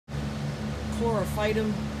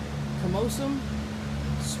Chlorophytum comosum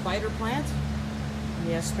spider plant,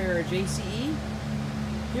 the Asparagiaceae.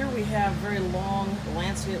 Here we have very long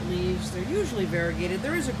lancet leaves. They're usually variegated.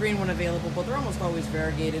 There is a green one available, but they're almost always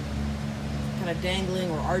variegated, kind of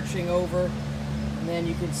dangling or arching over. And then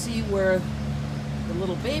you can see where the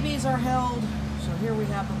little babies are held. So here we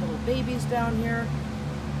have the little babies down here.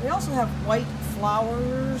 They also have white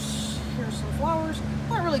flowers. Here's some flowers.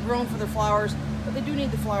 Not really grown for their flowers, but they do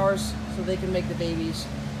need the flowers so they can make the babies.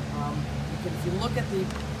 If you look at the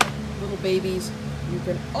little babies, you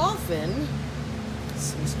can often, let's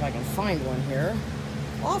see if I can find one here,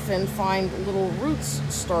 often find little roots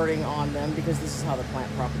starting on them because this is how the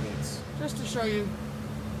plant propagates. Just to show you,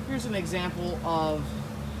 here's an example of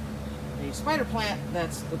a spider plant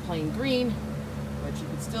that's the plain green, but you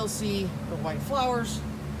can still see the white flowers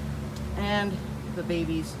and the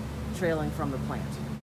babies trailing from the plant.